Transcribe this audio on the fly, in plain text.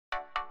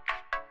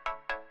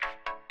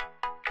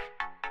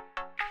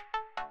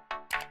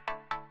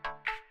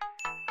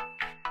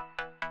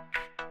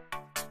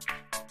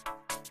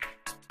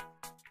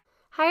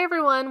Hi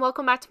everyone,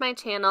 welcome back to my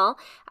channel.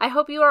 I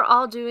hope you are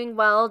all doing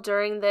well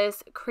during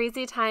this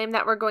crazy time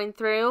that we're going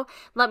through.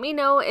 Let me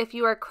know if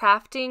you are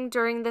crafting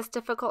during this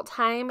difficult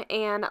time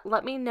and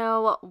let me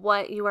know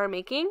what you are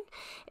making.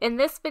 In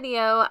this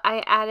video,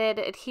 I added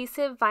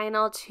adhesive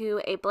vinyl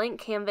to a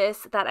blank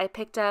canvas that I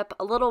picked up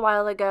a little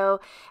while ago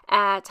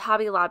at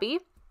Hobby Lobby.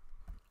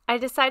 I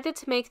decided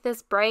to make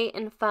this bright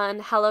and fun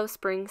Hello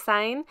Spring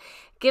sign.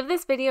 Give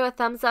this video a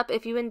thumbs up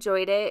if you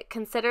enjoyed it.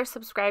 Consider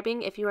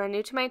subscribing if you are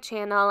new to my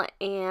channel,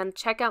 and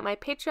check out my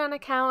Patreon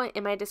account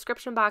in my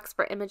description box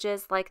for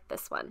images like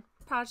this one.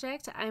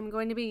 Project, I'm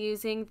going to be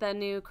using the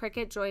new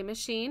Cricut Joy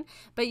machine,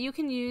 but you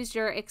can use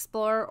your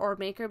Explorer or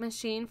Maker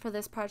machine for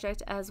this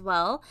project as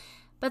well.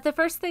 But the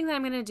first thing that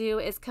I'm going to do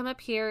is come up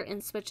here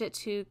and switch it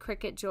to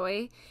Cricut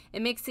Joy.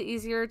 It makes it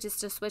easier just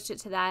to switch it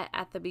to that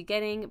at the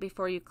beginning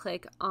before you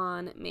click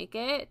on Make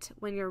It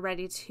when you're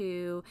ready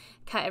to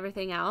cut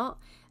everything out.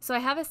 So I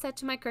have it set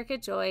to my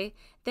Cricut Joy.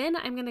 Then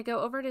I'm going to go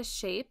over to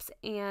Shapes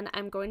and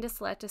I'm going to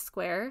select a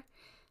square.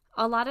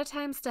 A lot of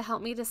times, to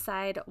help me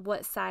decide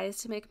what size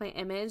to make my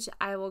image,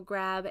 I will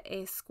grab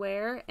a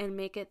square and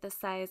make it the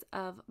size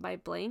of my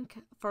blank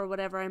for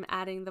whatever I'm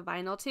adding the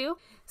vinyl to.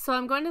 So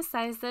I'm going to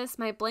size this.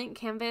 My blank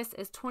canvas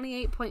is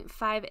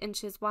 28.5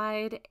 inches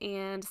wide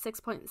and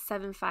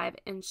 6.75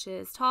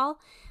 inches tall.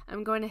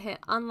 I'm going to hit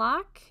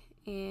unlock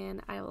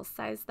and I will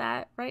size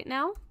that right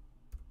now.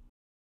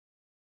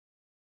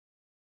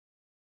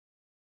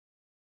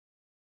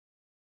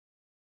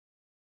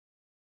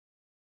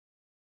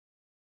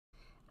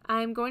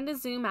 I'm going to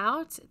zoom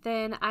out,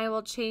 then I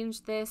will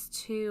change this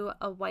to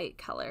a white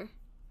color.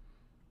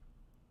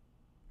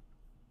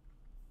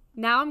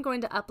 Now I'm going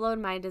to upload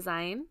my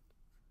design.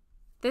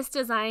 This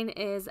design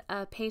is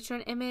a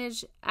patron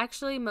image.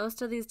 Actually,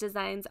 most of these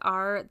designs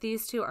are,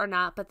 these two are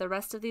not, but the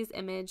rest of these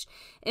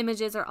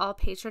images are all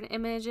patron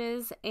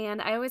images,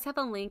 and I always have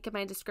a link in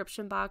my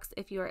description box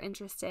if you are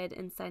interested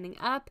in signing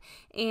up,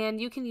 and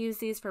you can use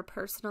these for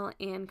personal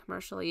and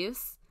commercial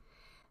use.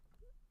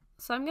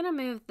 So I'm going to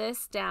move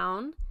this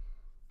down.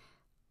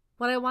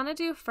 What I want to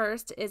do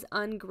first is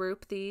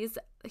ungroup these.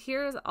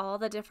 Here's all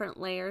the different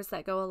layers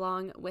that go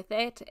along with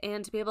it,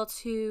 and to be able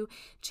to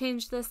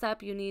change this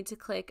up, you need to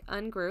click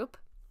ungroup.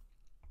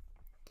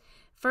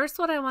 First,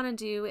 what I want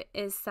to do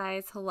is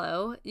size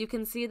hello. You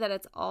can see that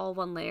it's all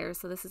one layer,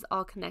 so this is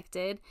all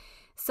connected.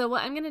 So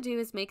what I'm going to do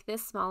is make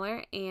this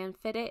smaller and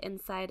fit it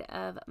inside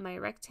of my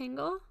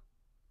rectangle.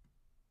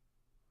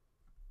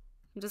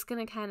 I'm just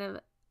going to kind of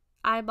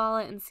eyeball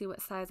it and see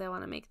what size I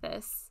want to make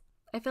this.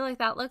 I feel like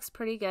that looks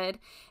pretty good.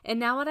 And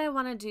now what I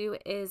want to do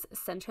is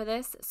center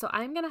this. So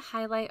I'm going to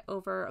highlight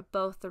over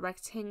both the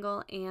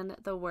rectangle and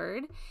the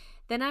word.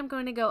 Then I'm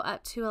going to go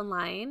up to a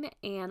line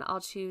and I'll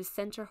choose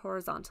center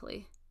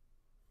horizontally.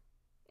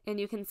 And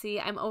you can see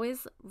I'm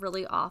always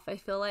really off, I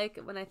feel like,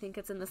 when I think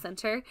it's in the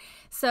center.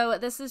 So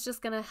this is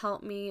just going to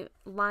help me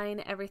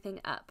line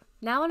everything up.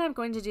 Now what I'm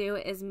going to do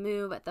is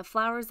move the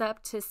flowers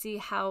up to see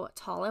how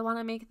tall I want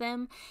to make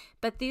them.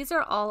 But these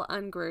are all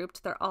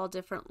ungrouped. They're all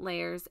different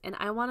layers, and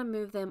I want to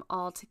move them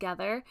all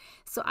together.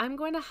 So I'm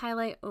going to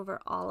highlight over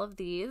all of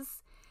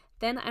these.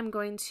 Then I'm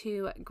going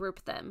to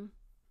group them.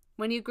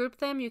 When you group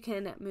them, you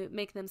can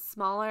make them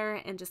smaller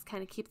and just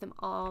kind of keep them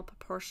all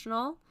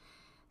proportional.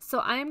 So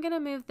I'm going to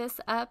move this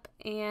up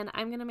and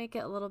I'm going to make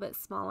it a little bit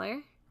smaller.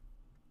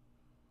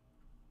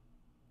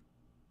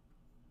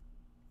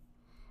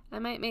 I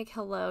might make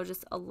hello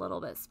just a little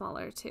bit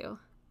smaller too.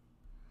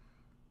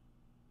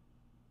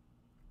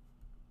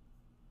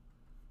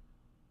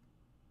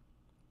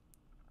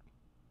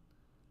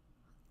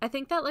 I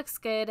think that looks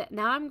good.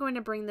 Now I'm going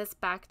to bring this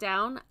back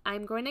down.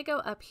 I'm going to go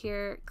up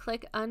here,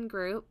 click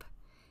ungroup.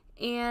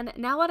 And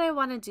now what I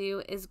want to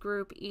do is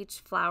group each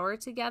flower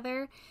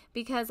together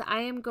because I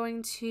am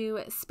going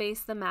to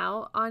space them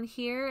out on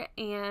here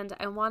and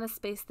I want to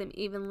space them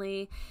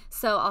evenly.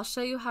 So I'll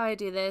show you how I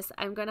do this.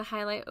 I'm going to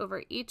highlight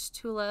over each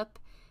tulip,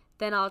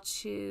 then I'll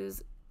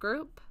choose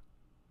group.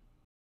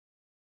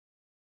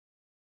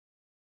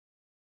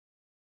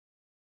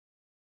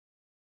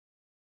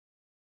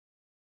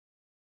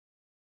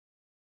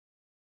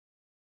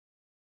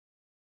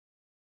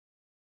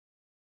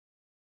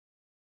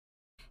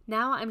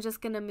 Now I'm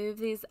just going to move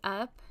these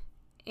up,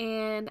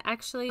 and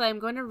actually I'm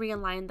going to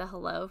realign the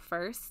hello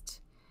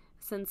first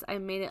since I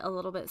made it a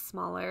little bit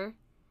smaller.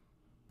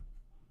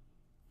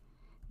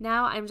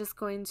 Now I'm just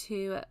going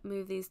to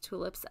move these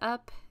tulips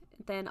up,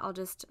 then I'll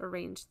just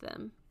arrange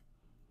them.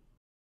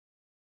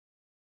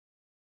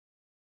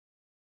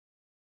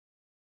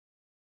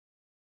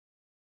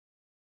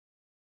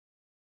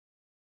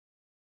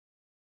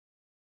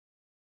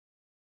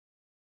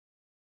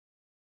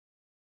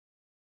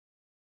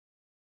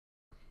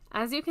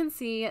 As you can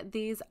see,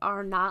 these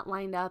are not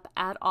lined up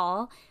at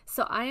all.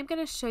 So I am going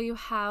to show you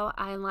how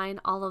I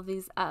line all of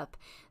these up.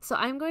 So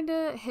I'm going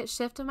to hit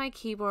Shift on my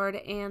keyboard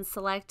and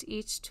select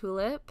each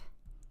tulip.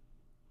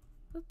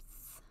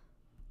 Oops.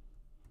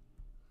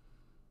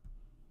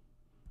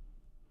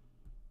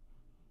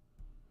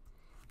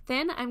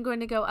 Then I'm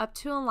going to go up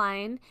to a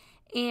line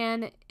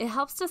And it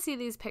helps to see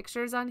these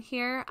pictures on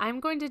here. I'm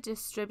going to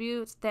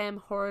distribute them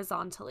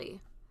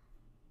horizontally.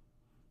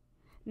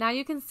 Now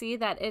you can see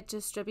that it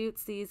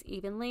distributes these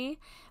evenly,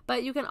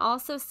 but you can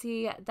also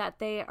see that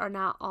they are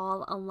not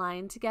all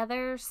aligned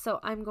together. So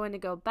I'm going to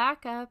go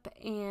back up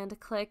and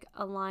click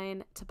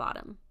Align to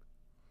Bottom.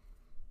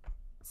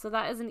 So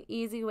that is an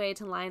easy way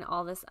to line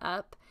all this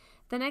up.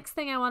 The next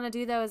thing I want to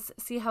do though is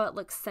see how it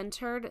looks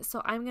centered.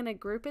 So I'm going to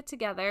group it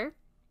together.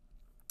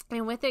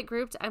 And with it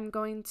grouped, I'm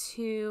going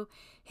to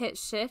hit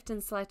Shift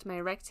and select my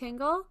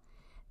rectangle.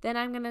 Then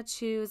I'm going to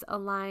choose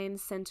Align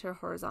Center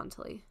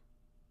Horizontally.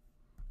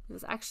 It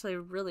was actually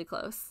really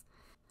close.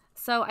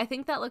 So I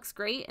think that looks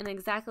great and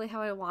exactly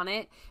how I want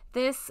it.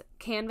 This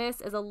canvas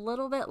is a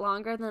little bit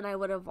longer than I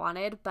would have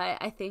wanted, but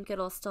I think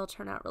it'll still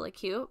turn out really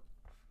cute.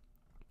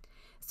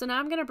 So now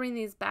I'm going to bring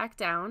these back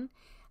down.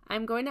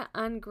 I'm going to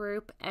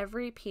ungroup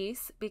every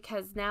piece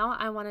because now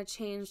I want to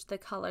change the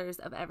colors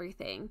of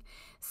everything.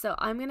 So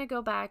I'm going to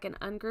go back and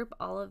ungroup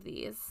all of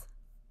these.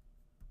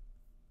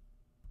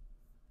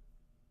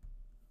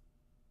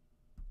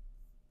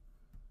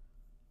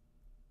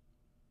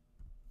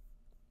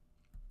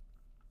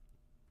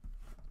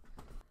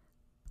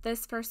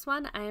 This first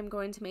one, I am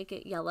going to make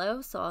it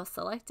yellow, so I'll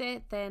select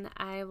it, then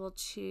I will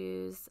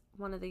choose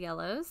one of the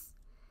yellows.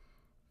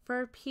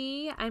 For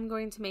P, I'm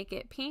going to make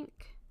it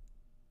pink.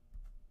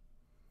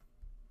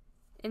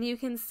 And you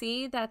can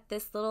see that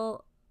this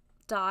little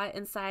dot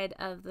inside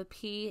of the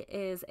P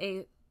is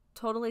a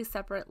totally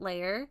separate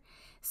layer.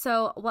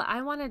 So what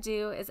I want to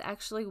do is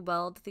actually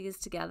weld these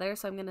together.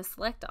 So I'm going to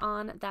select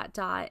on that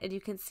dot and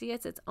you can see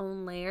it's its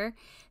own layer.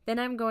 Then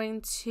I'm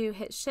going to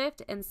hit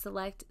Shift and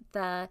select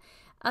the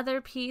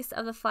other piece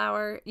of the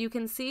flower. You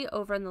can see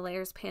over in the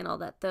layers panel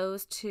that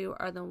those two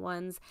are the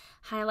ones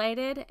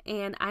highlighted,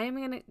 and I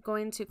am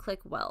going to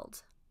click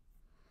weld.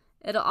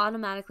 It'll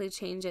automatically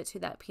change it to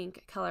that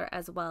pink color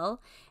as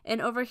well.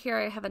 And over here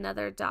I have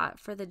another dot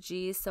for the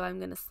G, so I'm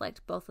going to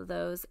select both of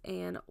those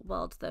and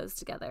weld those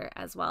together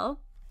as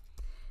well.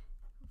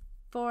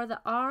 For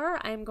the R,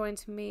 I'm going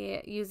to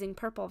be using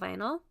purple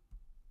vinyl.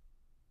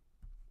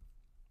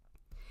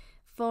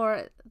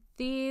 For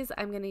these,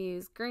 I'm going to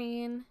use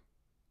green.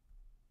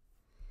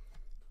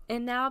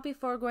 And now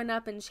before going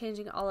up and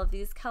changing all of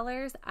these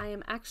colors, I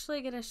am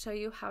actually going to show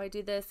you how I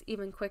do this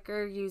even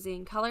quicker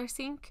using Color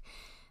Sync.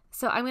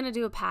 So I'm going to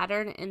do a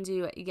pattern and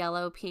do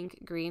yellow,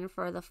 pink, green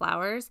for the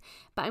flowers,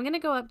 but I'm going to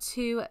go up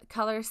to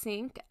Color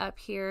Sync up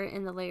here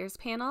in the layers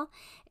panel,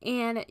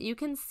 and you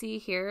can see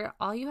here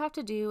all you have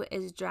to do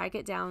is drag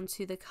it down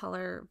to the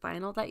color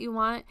vinyl that you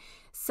want.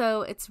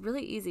 So it's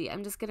really easy.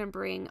 I'm just going to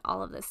bring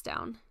all of this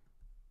down.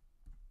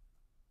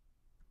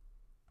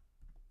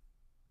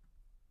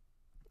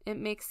 It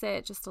makes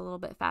it just a little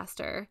bit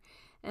faster,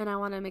 and I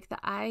want to make the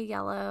I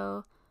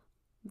yellow,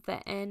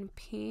 the N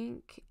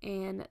pink,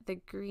 and the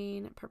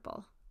green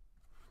purple.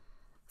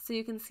 So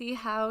you can see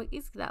how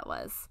easy that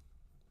was.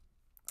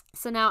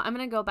 So now I'm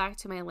going to go back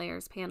to my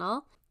layers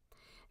panel.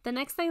 The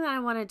next thing that I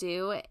want to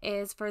do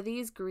is for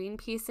these green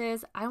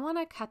pieces, I want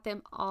to cut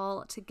them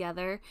all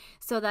together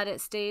so that it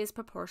stays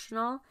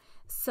proportional.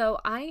 So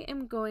I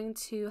am going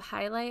to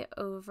highlight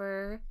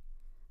over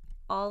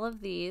all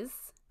of these.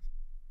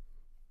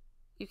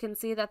 You can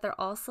see that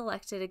they're all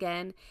selected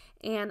again,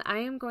 and I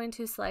am going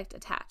to select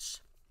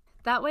Attach.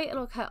 That way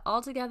it'll cut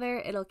all together,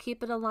 it'll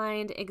keep it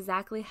aligned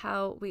exactly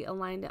how we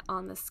aligned it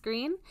on the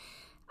screen.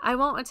 I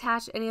won't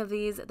attach any of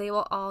these, they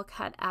will all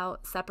cut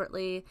out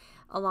separately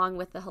along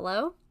with the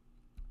hello.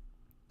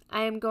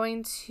 I am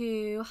going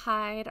to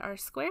hide our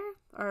square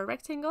or a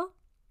rectangle.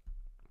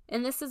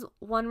 And this is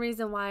one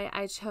reason why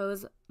I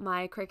chose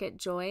my Cricut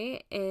Joy,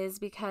 is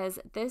because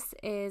this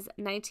is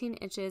 19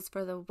 inches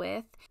for the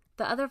width.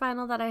 The other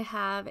vinyl that I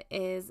have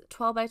is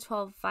 12 by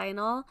 12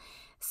 vinyl.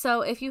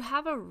 So if you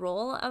have a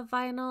roll of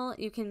vinyl,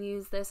 you can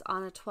use this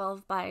on a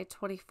 12 by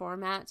 20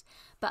 format.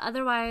 But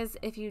otherwise,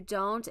 if you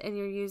don't and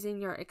you're using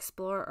your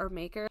Explorer or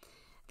Maker,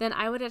 then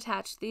I would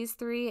attach these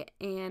three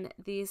and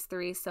these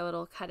three so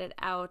it'll cut it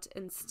out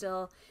and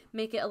still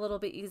make it a little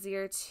bit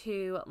easier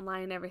to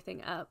line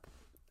everything up.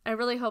 I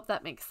really hope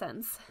that makes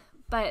sense.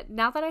 But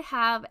now that I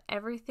have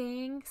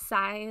everything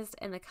sized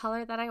and the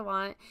color that I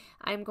want,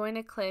 I'm going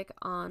to click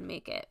on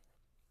Make It.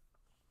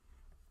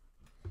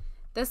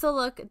 This will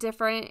look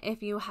different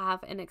if you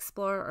have an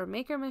Explorer or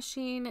Maker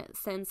machine,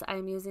 since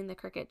I'm using the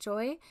Cricut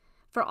Joy.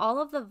 For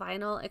all of the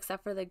vinyl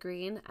except for the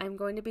green, I'm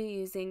going to be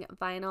using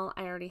vinyl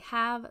I already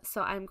have,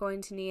 so I'm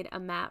going to need a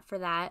mat for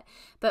that.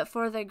 But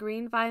for the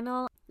green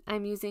vinyl,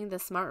 I'm using the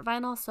Smart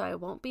Vinyl, so I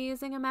won't be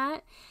using a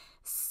mat.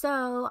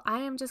 So I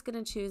am just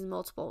going to choose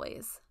multiple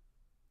ways.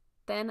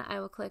 Then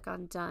I will click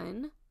on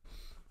Done.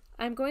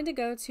 I'm going to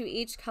go to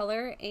each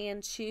color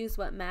and choose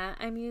what mat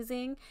I'm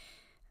using.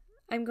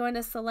 I'm going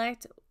to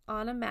select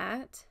on a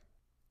mat,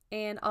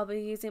 and I'll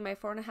be using my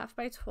 4.5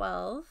 by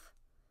 12.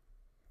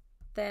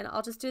 Then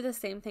I'll just do the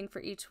same thing for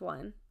each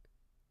one.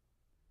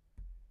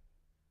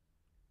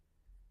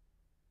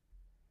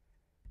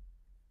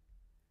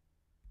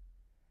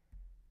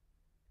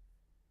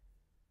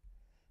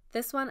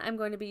 This one I'm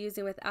going to be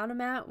using without a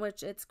mat,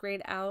 which it's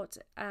grayed out,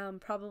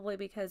 probably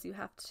because you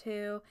have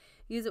to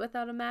use it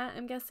without a mat,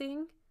 I'm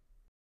guessing.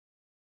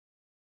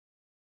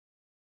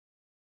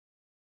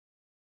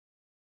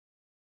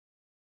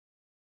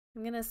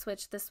 I'm going to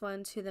switch this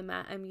one to the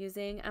mat I'm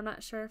using. I'm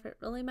not sure if it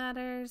really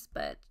matters,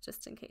 but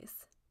just in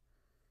case.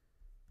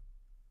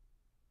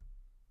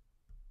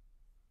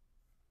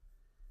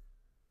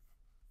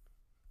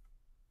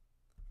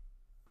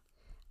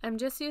 I'm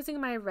just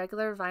using my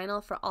regular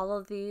vinyl for all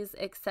of these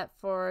except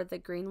for the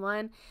green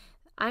one.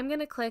 I'm going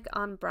to click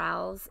on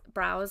browse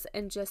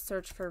and just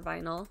search for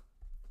vinyl.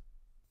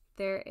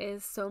 There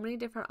is so many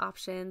different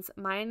options.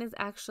 Mine is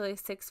actually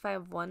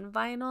 651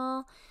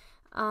 vinyl.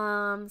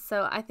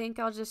 So I think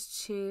I'll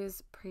just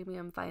choose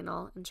premium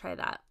vinyl and try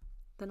that.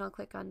 Then I'll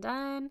click on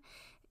done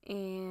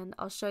and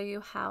I'll show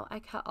you how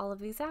I cut all of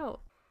these out.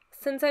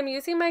 Since I'm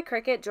using my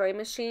Cricut Joy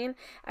machine,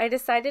 I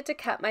decided to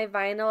cut my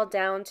vinyl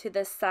down to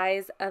the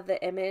size of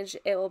the image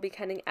it will be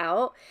cutting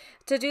out.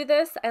 To do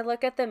this, I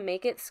look at the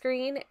Make It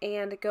screen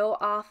and go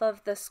off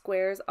of the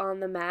squares on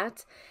the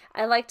mat.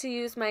 I like to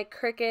use my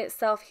Cricut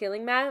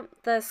self-healing mat.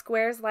 The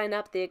squares line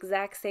up the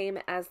exact same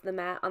as the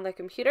mat on the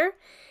computer.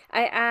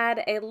 I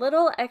add a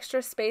little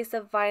extra space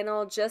of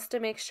vinyl just to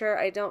make sure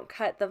I don't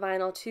cut the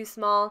vinyl too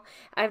small.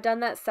 I've done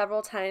that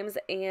several times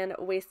and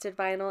wasted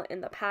vinyl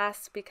in the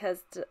past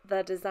because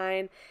the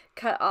design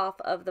cut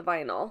off of the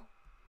vinyl.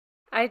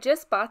 I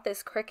just bought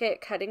this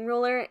Cricut cutting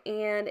ruler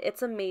and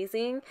it's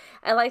amazing.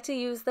 I like to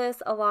use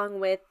this along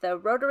with the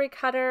rotary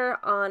cutter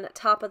on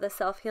top of the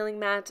self-healing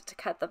mat to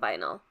cut the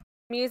vinyl.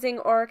 I'm using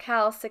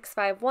Oracal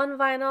 651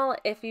 vinyl.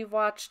 If you've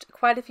watched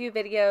quite a few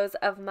videos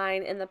of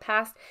mine in the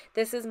past,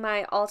 this is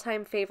my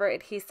all-time favorite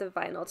adhesive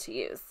vinyl to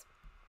use.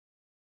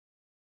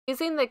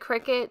 Using the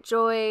Cricut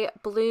Joy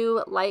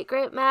Blue Light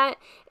Grip mat,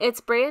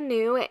 it's brand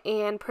new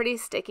and pretty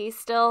sticky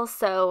still,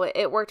 so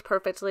it worked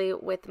perfectly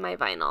with my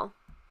vinyl.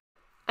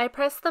 I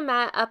press the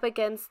mat up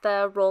against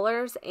the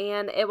rollers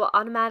and it will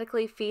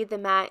automatically feed the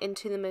mat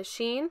into the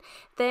machine.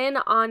 Then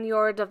on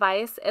your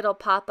device it'll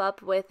pop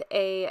up with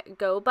a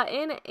go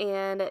button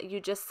and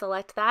you just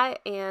select that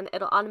and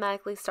it'll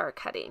automatically start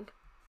cutting.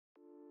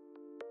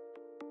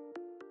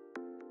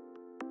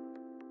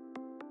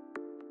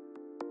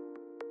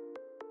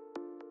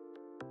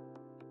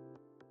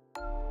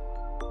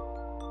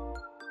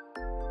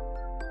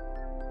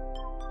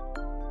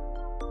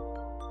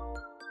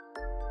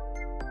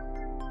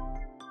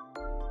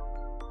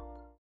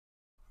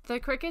 The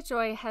Cricut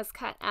Joy has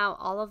cut out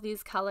all of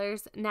these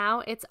colors.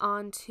 Now it's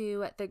on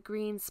to the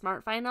green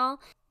Smart Vinyl.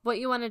 What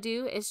you want to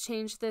do is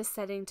change this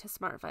setting to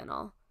Smart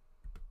Vinyl.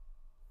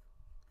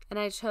 And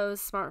I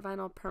chose Smart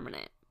Vinyl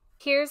Permanent.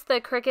 Here's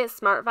the Cricut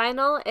Smart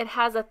Vinyl. It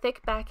has a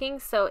thick backing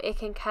so it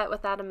can cut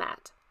without a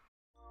mat.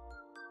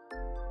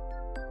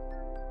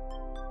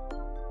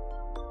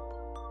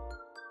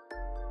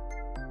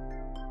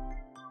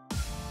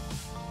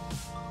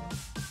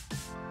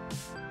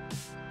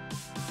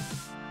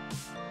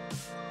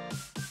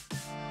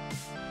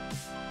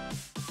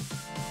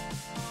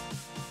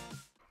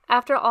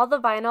 After all the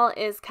vinyl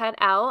is cut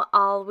out,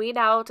 I'll weed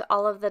out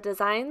all of the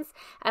designs.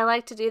 I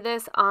like to do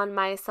this on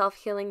my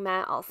self-healing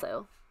mat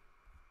also.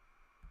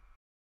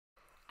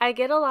 I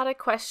get a lot of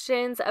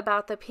questions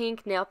about the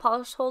pink nail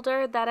polish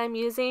holder that I'm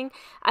using.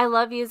 I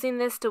love using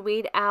this to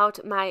weed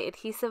out my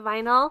adhesive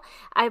vinyl.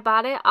 I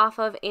bought it off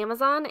of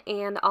Amazon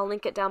and I'll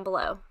link it down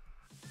below.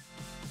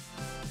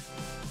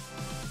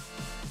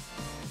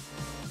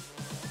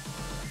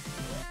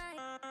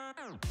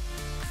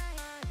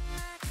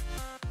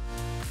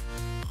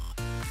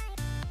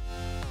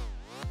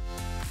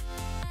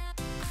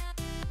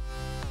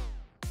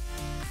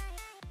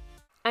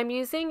 I'm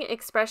using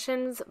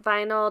Expressions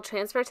vinyl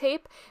transfer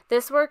tape.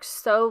 This works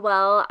so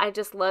well, I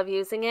just love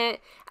using it.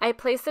 I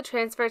place the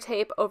transfer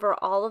tape over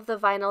all of the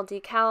vinyl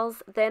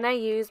decals, then I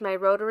use my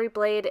rotary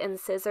blade and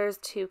scissors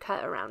to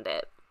cut around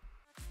it.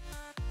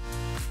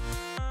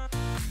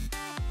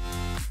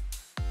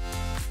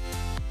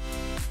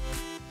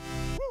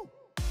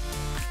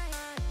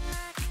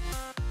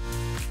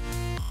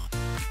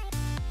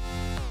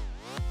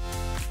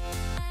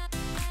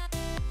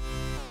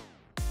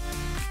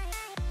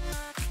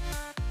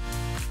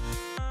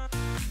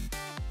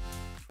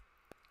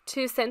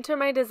 To center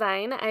my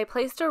design, I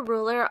placed a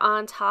ruler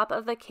on top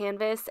of the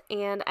canvas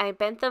and I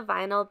bent the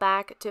vinyl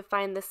back to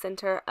find the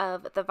center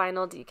of the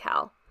vinyl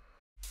decal.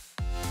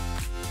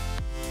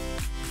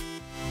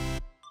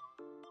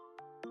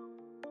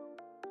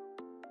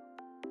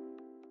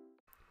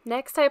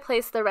 Next, I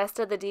place the rest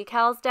of the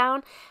decals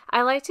down.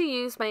 I like to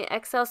use my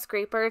XL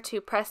scraper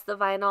to press the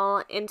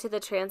vinyl into the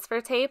transfer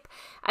tape.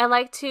 I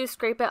like to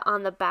scrape it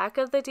on the back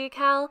of the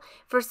decal.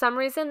 For some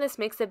reason, this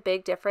makes a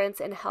big difference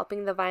in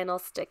helping the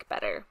vinyl stick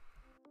better.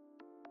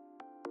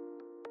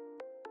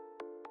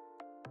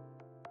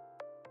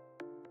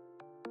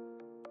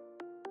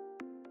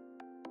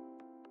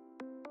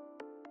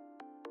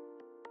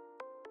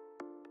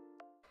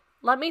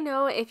 Let me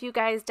know if you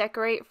guys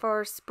decorate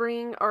for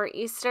spring or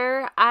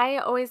Easter. I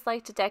always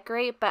like to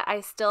decorate, but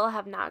I still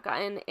have not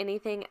gotten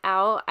anything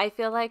out. I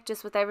feel like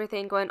just with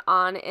everything going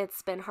on,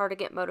 it's been hard to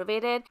get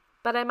motivated,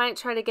 but I might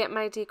try to get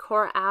my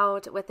decor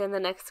out within the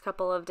next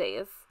couple of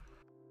days.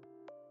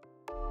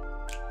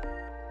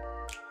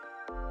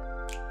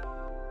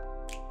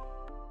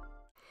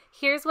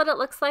 Here's what it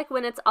looks like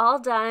when it's all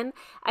done.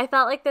 I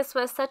felt like this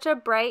was such a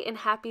bright and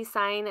happy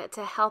sign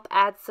to help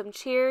add some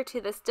cheer to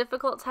this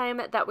difficult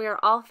time that we are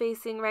all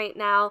facing right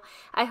now.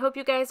 I hope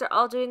you guys are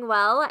all doing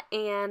well,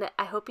 and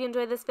I hope you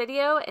enjoyed this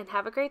video and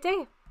have a great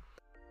day.